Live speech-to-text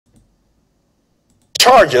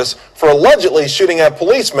charges for allegedly shooting at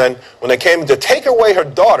policemen when they came to take away her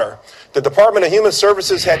daughter. The Department of Human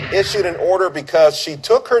Services had issued an order because she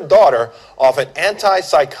took her daughter off an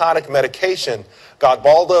antipsychotic medication.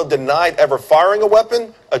 Godbaldo denied ever firing a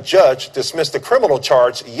weapon. A judge dismissed the criminal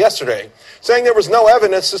charge yesterday, saying there was no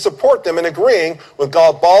evidence to support them and agreeing with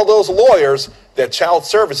Godbaldo's lawyers that child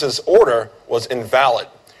services order was invalid.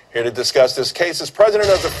 Here to discuss this case is president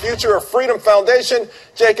of the Future of Freedom Foundation,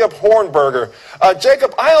 Jacob Hornberger.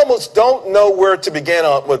 Jacob, I almost don't know where to begin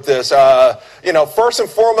with this. First and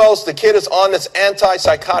foremost, the kid is on this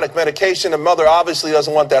antipsychotic medication. The mother obviously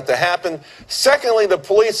doesn't want that to happen. Secondly, the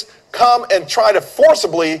police come and try to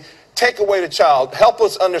forcibly take away the child. Help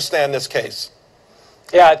us understand this case.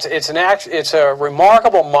 Yeah, it's a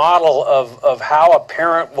remarkable model of how a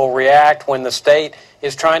parent will react when the state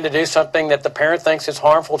is trying to do something that the parent thinks is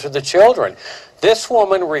harmful to the children. This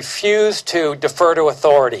woman refused to defer to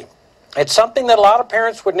authority. It's something that a lot of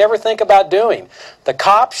parents would never think about doing. The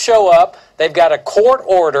cops show up. They've got a court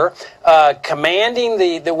order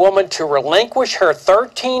commanding the woman to relinquish her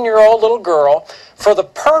 13-year-old little girl for the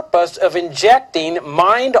purpose of injecting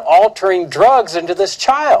mind-altering drugs into this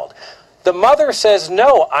child. The mother says,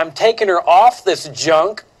 no, I'm taking her off this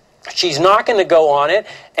junk. She's not going to go on it,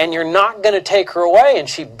 and you're not going to take her away. And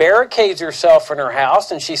she barricades herself in her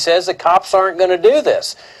house, and she says the cops aren't going to do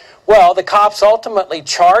this. Well, the cops ultimately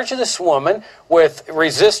charge this woman with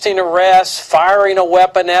resisting arrest, firing a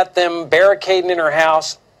weapon at them, barricading in her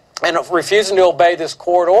house, and refusing to obey this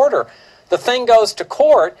court order. The thing goes to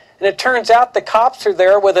court, and it turns out the cops are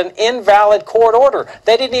there with an invalid court order.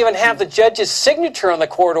 They didn't even have the judge's signature on the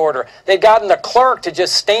court order. They'd gotten the clerk to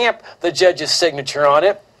just stamp the judge's signature on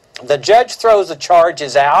it. The judge throws the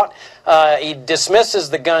charges out. He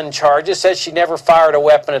dismisses the gun charges, says she never fired a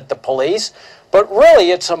weapon at the police. But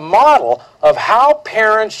really, it's a model of how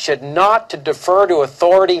parents should not to defer to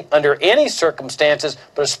authority under any circumstances,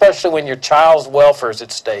 but especially when your child's welfare is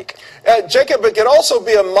at stake. Jacob, it can also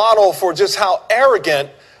be a model for just how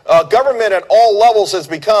arrogant government at all levels has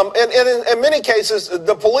become. And in many cases,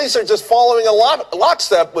 the police are just following a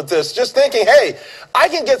lockstep with this, just thinking, hey, I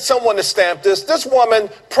can get someone to stamp this. This woman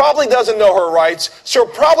probably doesn't know her rights. She'll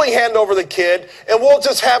probably hand over the kid, and we'll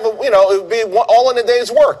just have, it'll be all in a day's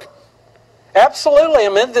work. Absolutely. I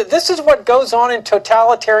mean, this is what goes on in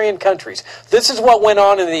totalitarian countries. This is what went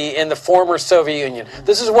on in the former Soviet Union.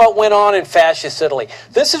 This is what went on in fascist Italy.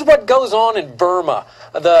 This is what goes on in Burma.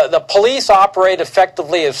 The police operate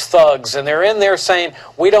effectively as thugs, and they're in there saying,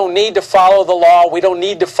 we don't need to follow the law. We don't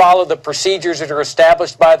need to follow the procedures that are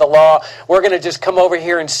established by the law. We're going to just come over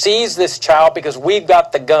here and seize this child because we've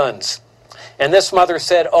got the guns. And this mother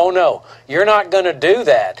said, oh no, you're not going to do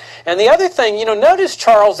that. And the other thing, notice,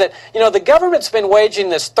 Charles, that, the government's been waging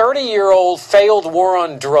this 30-year-old failed war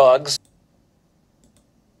on drugs.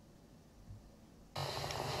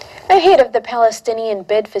 Ahead of the Palestinian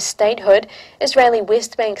bid for statehood, Israeli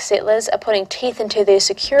West Bank settlers are putting teeth into their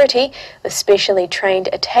security with specially trained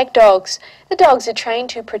attack dogs. The dogs are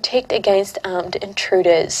trained to protect against armed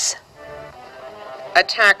intruders.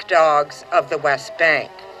 Attack dogs of the West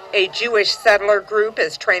Bank. A Jewish settler group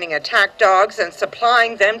is training attack dogs and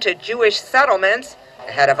supplying them to Jewish settlements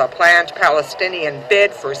ahead of a planned Palestinian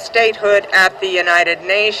bid for statehood at the United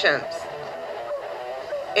Nations.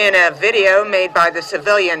 In a video made by the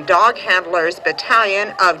Civilian Dog Handlers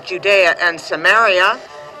Battalion of Judea and Samaria,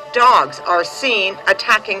 dogs are seen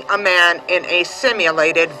attacking a man in a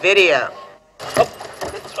simulated video.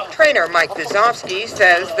 Trainer Mike Bizovsky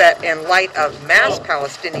says that in light of mass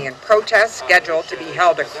Palestinian protests scheduled to be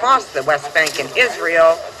held across the West Bank and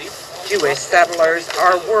Israel, Jewish settlers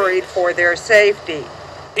are worried for their safety.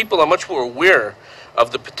 People are much more aware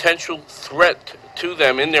of the potential threat to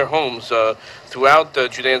them in their homes throughout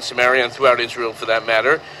Judea and Samaria and throughout Israel for that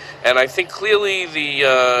matter. And I think clearly the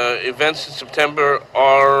events in September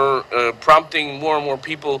are prompting more and more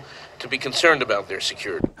people to be concerned about their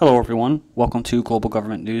security. Hello everyone, welcome to Global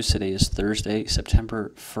Government News. Today is Thursday,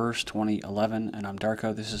 September 1st, 2011, and I'm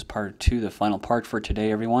Darko. This is part 2, the final part for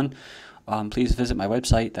today, everyone. Please visit my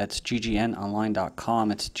website, that's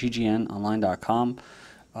ggnonline.com. It's ggnonline.com.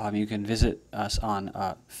 You can visit us on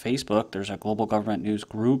Facebook. There's a Global Government News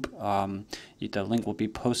group. The link will be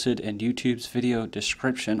posted in YouTube's video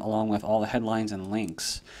description along with all the headlines and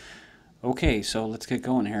links. Okay, so let's get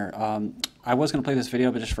going here. I was going to play this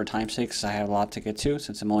video, but just for time's sake, because I have a lot to get to,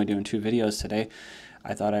 since I'm only doing 2 videos today,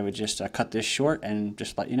 I thought I would just cut this short and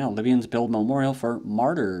just let you know, Libyans build memorial for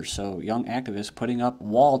martyrs. So young activists putting up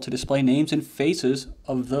wall to display names and faces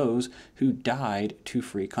of those who died to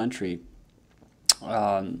free country.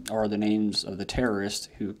 or the names of the terrorists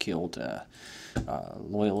who killed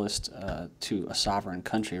loyalists to a sovereign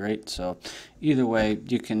country, right? So either way,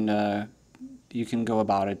 you can go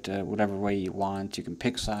about it whatever way you want. You can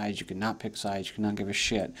pick sides, you can not pick sides, you cannot give a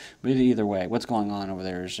shit. But either way, what's going on over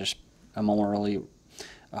there is just immorally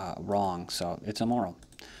wrong, so it's immoral.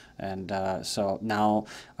 And so now,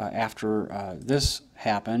 after this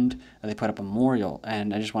happened, they put up a memorial.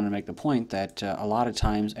 And I just want to make the point that a lot of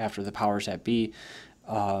times after the powers that be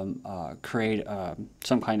create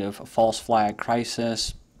some kind of false flag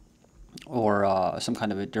crisis, or some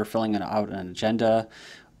kind of they're filling out an agenda,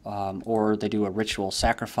 or they do a ritual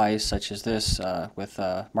sacrifice such as this with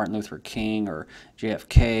Martin Luther King or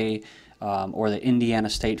JFK, or the Indiana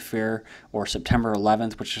State Fair, or September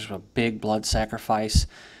 11th, which is a big blood sacrifice.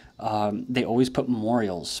 They always put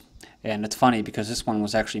memorials, and it's funny because this one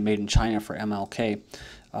was actually made in China for MLK,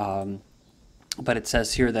 but it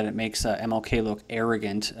says here that it makes MLK look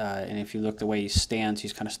arrogant, and if you look the way he stands,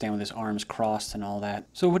 he's kind of standing with his arms crossed and all that.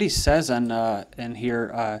 So what he says in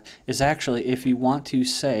here is actually, if you want to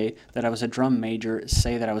say that I was a drum major,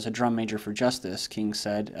 say that I was a drum major for justice, King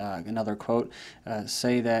said. Another quote,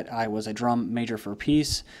 say that I was a drum major for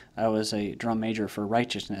peace, I was a drum major for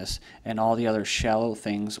righteousness, and all the other shallow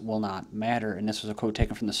things will not matter. And this was a quote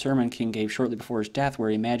taken from the sermon King gave shortly before his death, where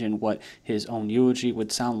he imagined what his own eulogy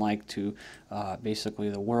would sound like to basically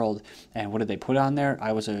the world. And what did they put on there?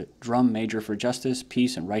 I was a drum major for justice,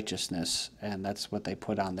 peace, and righteousness. And that's what they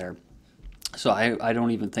put on there. So I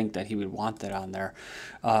don't even think that he would want that on there.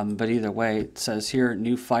 But either way, it says here,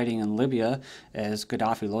 new fighting in Libya as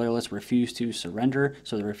Gaddafi loyalists refuse to surrender.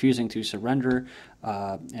 So they're refusing to surrender.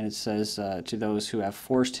 And it says to those who have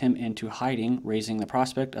forced him into hiding, raising the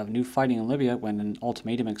prospect of new fighting in Libya when an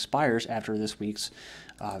ultimatum expires after this week's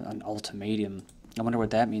an ultimatum. I wonder what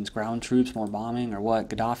that means. Ground troops, more bombing, or what?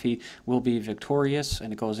 Gaddafi will be victorious.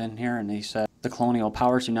 And it goes in here, and he said, the colonial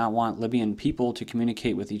powers do not want Libyan people to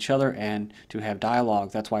communicate with each other and to have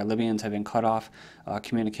dialogue. That's why Libyans have been cut off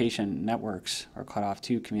communication networks, or cut off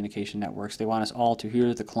to communication networks. They want us all to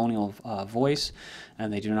hear the colonial voice,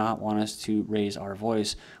 and they do not want us to raise our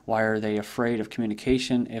voice. Why are they afraid of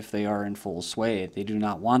communication if they are in full sway? They do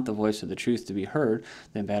not want the voice of the truth to be heard,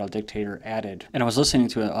 the embattled dictator added. And I was listening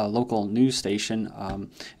to a local news station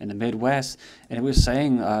in the Midwest, and it was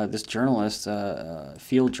saying, this journalist,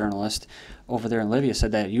 field journalist over there in Libya,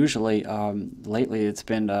 said that usually, lately, it's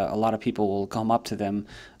been a lot of people will come up to them,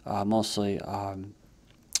 mostly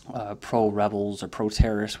pro-rebels or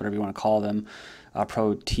pro-terrorists, whatever you want to call them,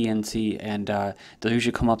 pro-TNC, and they'll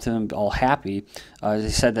usually come up to them all happy. They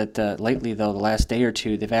said that lately, though, the last day or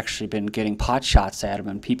two, they've actually been getting pot shots at them,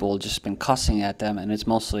 and people have just been cussing at them, and it's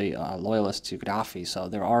mostly loyalists to Gaddafi. So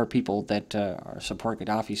there are people that support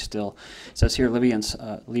Gaddafi still. It says here, Libyan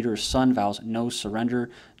leader's son vows no surrender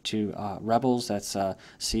to rebels. That's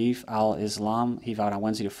Saif al-Islam. He vowed on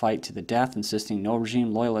Wednesday to fight to the death, insisting no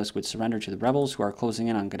regime loyalists would surrender to the rebels who are closing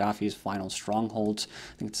in on Gaddafi's final strongholds.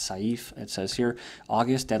 I think it's Saif. It says here,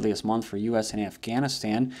 August, deadliest month for U.S. and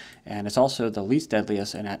Afghanistan, and it's also the least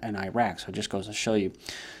deadliest in Iraq, so it just goes to show you.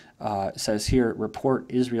 It says here, report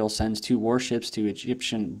Israel sends 2 warships to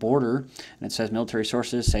Egyptian border. And it says military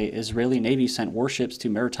sources say Israeli Navy sent warships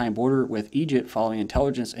to maritime border with Egypt following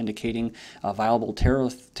intelligence indicating a viable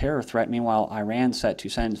terror threat. Meanwhile, Iran set to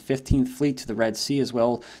send 15th Fleet to the Red Sea as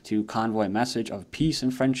well to convoy message of peace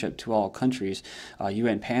and friendship to all countries.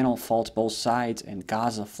 UN panel faults both sides and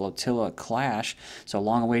Gaza flotilla clash. So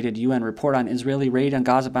long-awaited UN report on Israeli raid on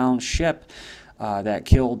Gaza-bound ship that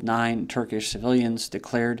killed 9 Turkish civilians,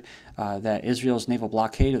 declared that Israel's naval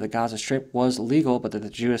blockade of the Gaza Strip was legal, but that the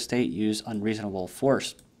Jewish state used unreasonable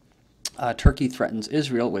force. Turkey threatens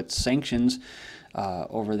Israel with sanctions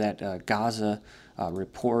over that Gaza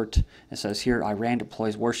report. It says here, Iran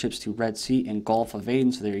deploys warships to Red Sea and Gulf of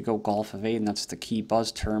Aden. So there you go, Gulf of Aden. That's the key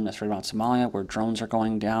buzz term. That's right around Somalia, where drones are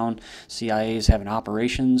going down. CIA is having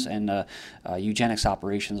operations, and eugenics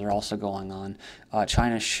operations are also going on.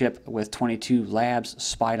 China's ship with 22 labs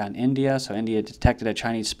spied on India. So India detected a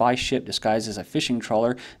Chinese spy ship disguised as a fishing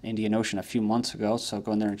trawler in the Indian Ocean a few months ago. So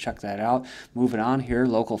go in there and check that out. Moving on here,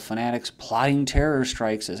 local fanatics plotting terror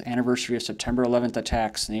strikes as anniversary of September 11th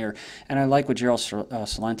attacks near. And I like what Gerald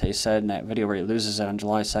Salente said in that video where he loses it on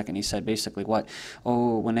July 2nd. He said basically what?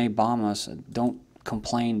 Oh, when they bomb us, don't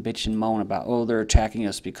complain, bitch, and moan about, oh, they're attacking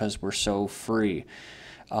us because we're so free.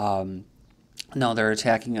 No, they're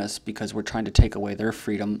attacking us because we're trying to take away their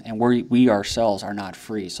freedom, and we ourselves are not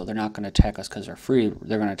free. So they're not going to attack us because they're free.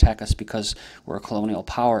 They're going to attack us because we're a colonial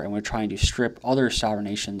power, and we're trying to strip other sovereign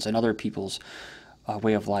nations and other people's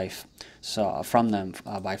way of life from them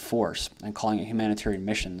by force, and calling it humanitarian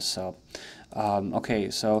missions. So Okay,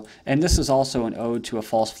 so, and this is also an ode to a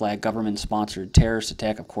false flag government-sponsored terrorist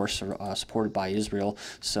attack, of course, supported by Israel.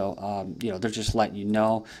 So, you know, they're just letting you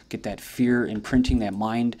know, get that fear imprinting, that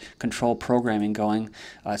mind control programming going.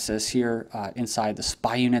 It says here inside the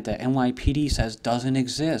spy unit that NYPD says doesn't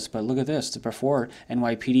exist. But look at this. Before,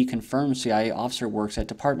 NYPD confirmed CIA officer works at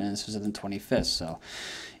department. This is on the 25th, so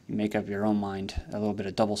you make up your own mind. A little bit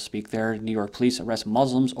of double speak there. New York police arrest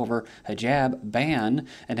Muslims over hijab ban,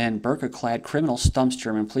 and then burqa-clad criminal stumps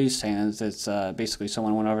German police, saying it's basically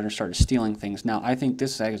someone went over and started stealing things. Now, I think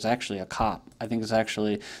this is actually a cop. I think it's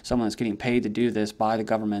actually someone that's getting paid to do this by the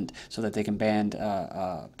government so that they can ban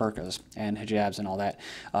burqas and hijabs and all that.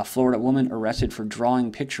 Florida woman arrested for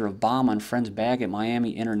drawing picture of bomb on friend's bag at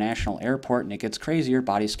Miami International Airport, and it gets crazier.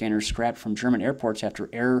 Body scanners scrapped from German airports after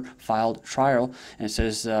error filed trial, and it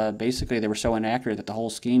says basically they were so inaccurate that the whole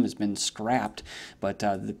scheme has been scrapped. But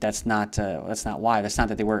that's not why. That's not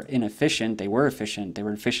that they were inefficient. They were efficient. They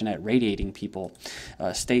were efficient at radiating people.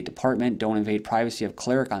 State Department, don't invade privacy of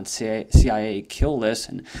Cleric on CIA kill list.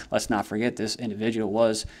 And let's not forget, this individual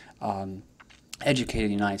was educated in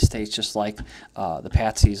the United States, just like the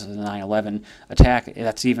patsies of the 9/11 attack.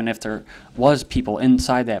 That's even if there was people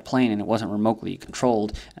inside that plane and it wasn't remotely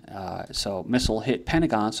controlled. So missile hit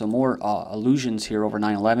Pentagon, so more allusions here over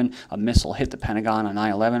 9/11. A missile hit the Pentagon on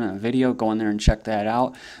 9/11 on a video. Go in there and check that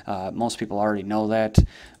out. Most people already know that.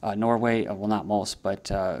 Norway, well, not most, but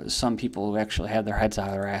some people who actually had their heads out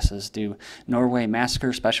of their asses do. Norway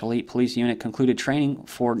massacre, Special Elite Police Unit concluded training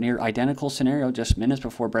for near identical scenario just minutes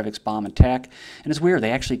before Breivik's bomb attack. And it's weird,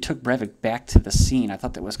 they actually took Breivik back to the scene. I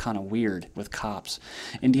thought that was kind of weird with cops.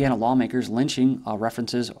 Indiana lawmakers lynching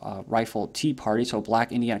references rifle Tea Party. So a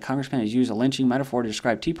black Indiana congressman has used a lynching metaphor to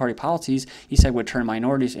describe Tea Party policies he said would turn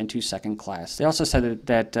minorities into second class. They also said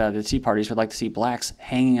that the Tea Parties would like to see blacks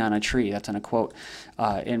hanging on a tree. That's in a quote.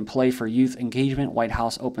 In play for youth engagement, White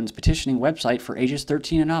House opens petitioning website for ages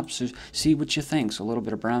 13 and up. So see what you think. So a little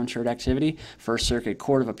bit of brown shirt activity. First Circuit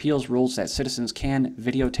Court of Appeals rules that citizens can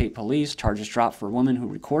videotape police. Charges dropped for a woman who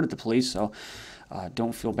recorded the police. So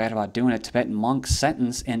don't feel bad about doing it. Tibetan monk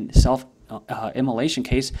sentenced in immolation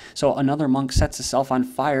case. So another monk sets himself on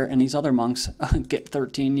fire, and these other monks get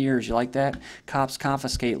 13 years. You like that? Cops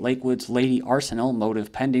confiscate Lakewood's Lady Arsenal,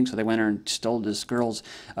 motive pending. So they went in and stole this girl's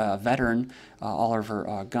veteran, all of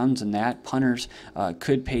her guns and that. Punters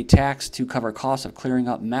could pay tax to cover costs of clearing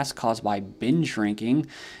up mess caused by binge drinking.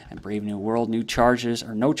 And Brave New World, new charges,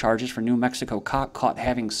 or no charges for New Mexico cop caught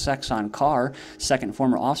having sex on car. Second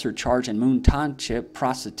former officer charged in Moon Township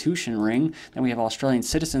prostitution ring. Then we have Australian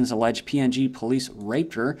citizens alleged PNG police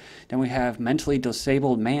raped her. Then we have mentally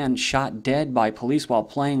disabled man shot dead by police while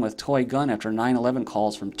playing with toy gun after 9/11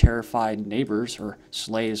 calls from terrified neighbors, or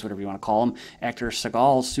slaves, whatever you want to call them. Actor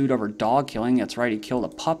Seagal sued over dog killing. That's right, he killed a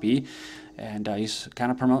puppy. And he's kind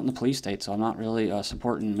of promoting the police state, so I'm not really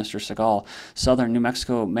supporting Mr. Seagal. Southern New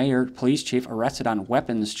Mexico mayor, police chief arrested on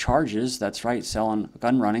weapons charges. That's right, selling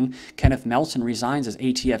gun running. Kenneth Melson resigns as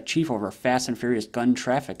ATF chief over fast and furious gun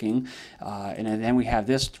trafficking. And then we have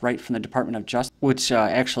this right from the Department of Justice, which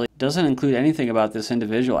actually doesn't include anything about this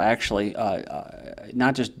individual, actually,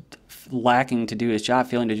 not just lacking to do his job,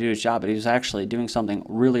 failing to do his job, but he was actually doing something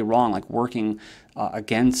really wrong, like working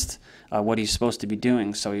against what he's supposed to be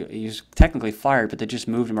doing. So he's technically fired, but they just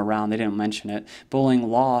moved him around. They didn't mention it. Bullying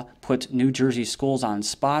law put New Jersey schools on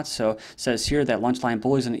spot. So it says here that lunchline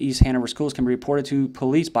bullies in the East Hanover schools can be reported to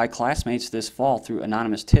police by classmates this fall through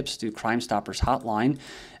anonymous tips through Crime Stoppers hotline.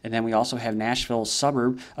 And then we also have Nashville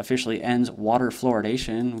suburb officially ends water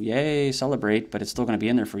fluoridation. Yay, celebrate, but it's still going to be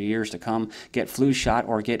in there for years to come. Get flu shot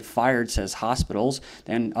or get fired, says hospitals.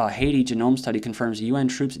 Then Haiti genome study confirms UN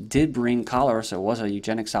troops did bring cholera, so it was a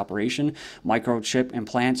eugenics operation. Microchip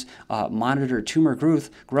implants monitor tumor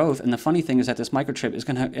growth. And the funny thing is that this microchip is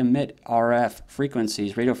going to emit RF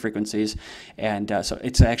frequencies, radio frequencies, and so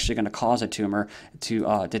it's actually going to cause a tumor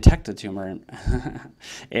to detect the tumor.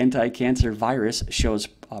 Anti-cancer virus shows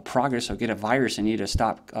progress, so get a virus in you to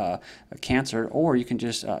stop cancer, or you can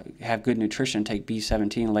just have good nutrition, take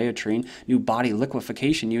B17, laotrine. New body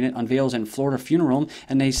liquefaction unit unveils in Florida funeral home,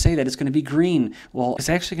 and they say that it's going to be green. Well, it's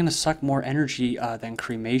actually going to suck more energy than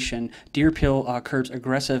cremation. Deer pill curbs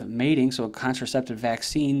aggressive mating, so a contraceptive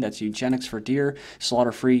vaccine that's eugenics for deer.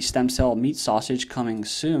 Slaughter-free stem cell meat sausage coming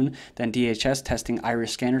soon. Then DHS testing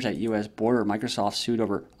iris scanners at U.S. border. Microsoft sued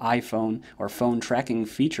over iPhone or phone tracking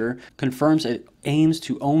feature. Confirms it aims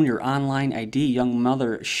to own your online ID. Young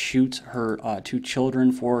mother shoots her 2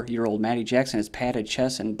 children. 4-year-old Maddie Jackson has padded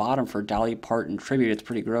chest and bottom for Dolly Parton tribute. It's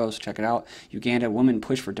pretty gross. Check it out. Uganda woman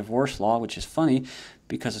push for divorce law, which is funny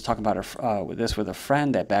because it's talking about this with a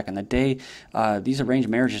friend that back in the day, these arranged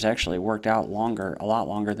marriages actually worked out a lot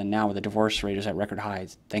longer than now, where the divorce rate is at record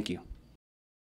highs. Thank you.